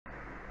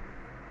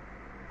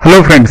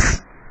Hello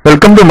friends,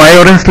 welcome to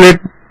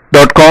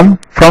myorangeslate.com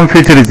from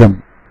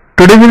Futurism.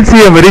 Today we'll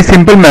see a very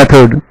simple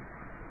method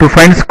to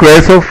find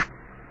squares of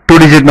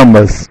two-digit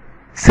numbers.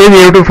 Say we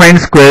have to find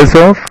squares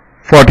of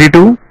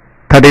 42,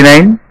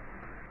 39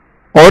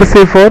 or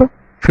say for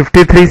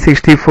 53,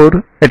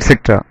 64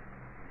 etc.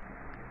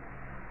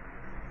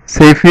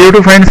 Say if we have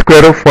to find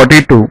square of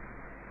 42,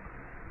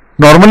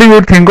 normally we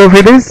would think of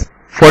it as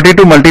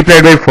 42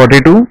 multiplied by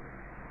 42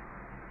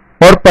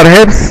 or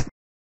perhaps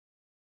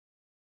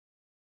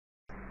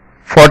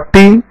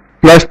 40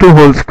 plus 2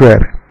 whole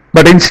square.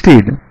 But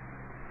instead,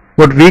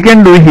 what we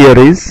can do here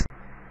is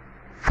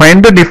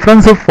find the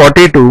difference of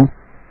 42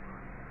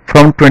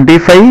 from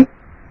 25,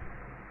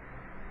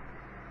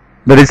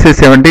 that is say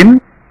 17.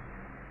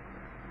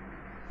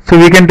 So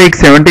we can take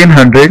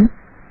 1700,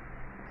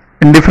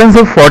 and difference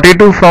of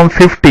 42 from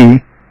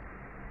 50,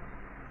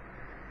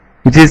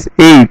 which is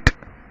 8,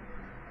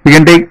 we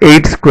can take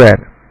 8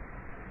 square.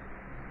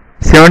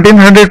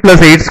 1700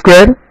 plus 8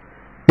 square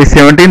is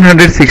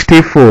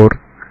 1764,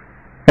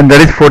 and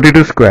that is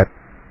 42 square.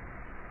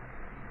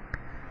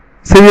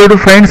 So we have to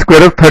find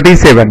square of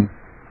 37.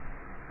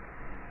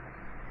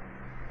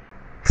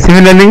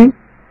 Similarly,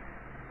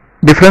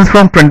 difference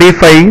from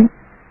 25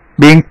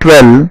 being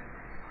 12,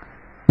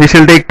 we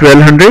shall take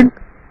 1200,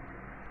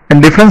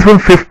 and difference from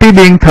 50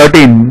 being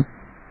 13,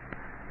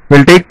 we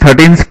will take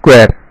 13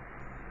 square.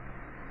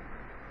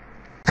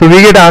 So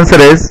we get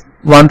answer as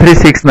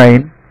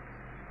 1369,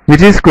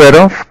 which is square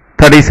of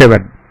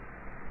 37.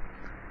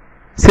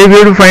 Say we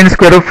have to find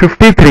square of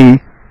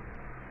 53.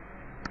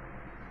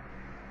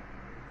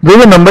 Though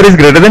the number is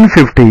greater than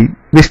 50,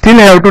 we still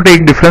have to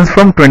take difference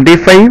from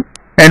 25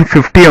 and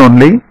 50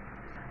 only.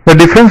 The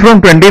difference from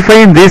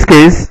 25 in this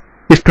case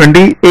is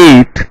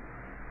 28.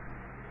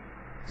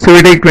 So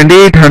we take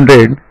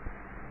 2800,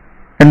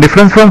 and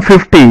difference from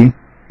 50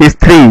 is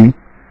 3.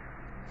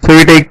 So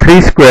we take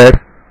 3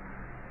 square.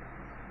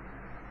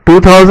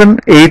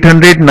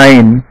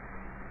 2809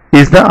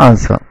 is the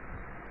answer.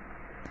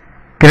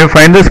 Can you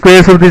find the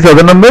squares of these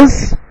other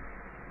numbers?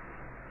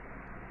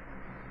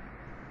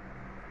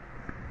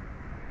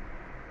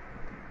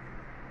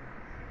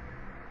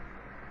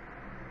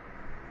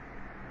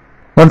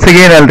 Once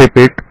again I'll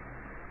repeat.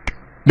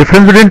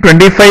 Difference between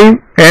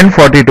 25 and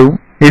 42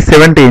 is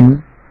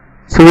 17.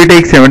 So we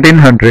take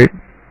 1700.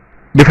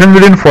 Difference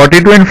between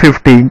 42 and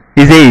 50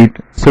 is 8.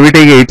 So we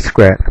take 8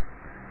 square.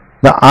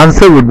 The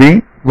answer would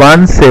be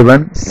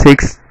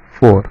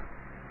 1764.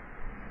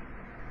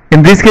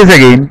 In this case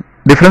again,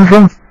 difference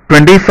from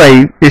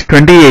 25 is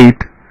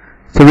 28,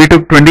 so we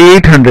took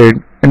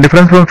 2800, and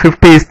difference from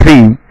 50 is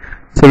 3,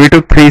 so we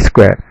took 3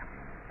 square.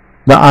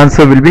 The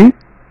answer will be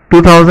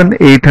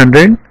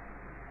 2809.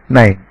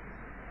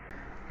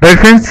 Right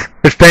friends,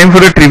 it's time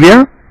for a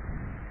trivia.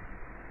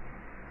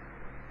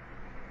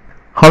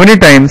 How many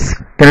times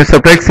can you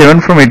subtract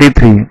 7 from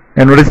 83,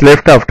 and what is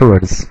left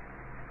afterwards?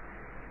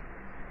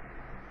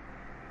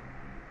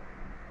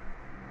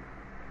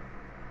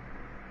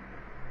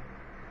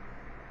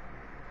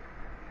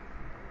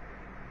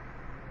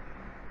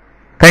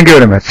 Thank you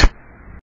very much.